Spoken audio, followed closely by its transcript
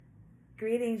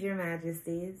Greetings, Your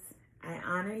Majesties. I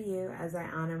honor you as I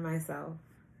honor myself.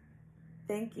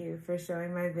 Thank you for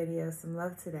showing my video some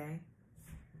love today.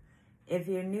 If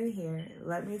you're new here,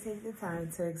 let me take the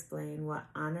time to explain what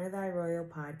Honor Thy Royal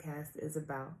podcast is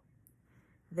about.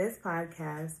 This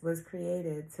podcast was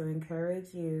created to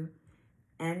encourage you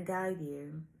and guide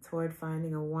you toward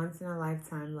finding a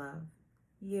once-in-a-lifetime love.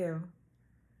 You.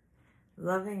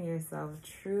 Loving yourself,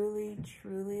 truly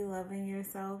loving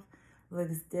yourself,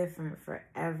 looks different for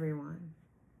everyone.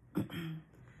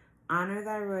 Honor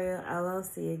Thy Royal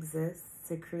LLC exists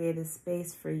to create a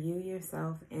space for you,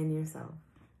 yourself, and yourself.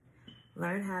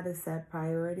 Learn how to set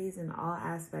priorities in all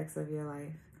aspects of your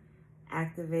life.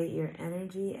 Activate your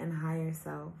energy and higher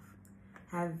self.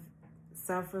 Have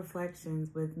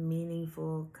self-reflections with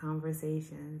meaningful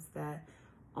conversations that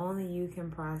only you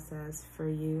can process for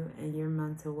you and your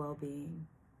mental well-being.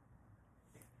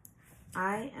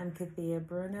 I am Kathia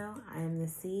Bruno. I am the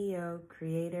CEO,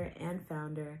 creator, and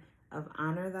founder of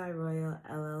Honor Thy Royal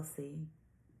LLC.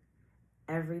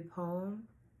 Every poem,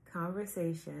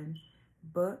 conversation,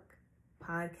 book,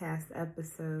 podcast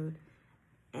episode,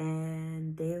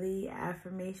 and daily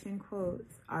affirmation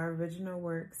quotes are original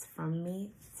works from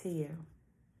me to you.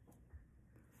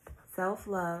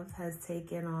 Self-love has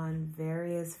taken on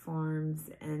various forms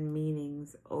and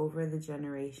meanings over the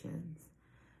generations.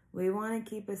 We want to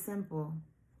keep it simple.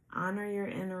 Honor your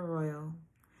inner royal.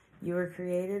 You were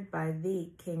created by the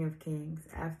King of Kings,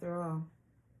 after all.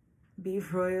 Be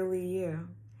royally you.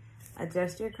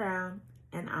 Adjust your crown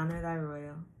and honor thy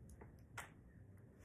royal.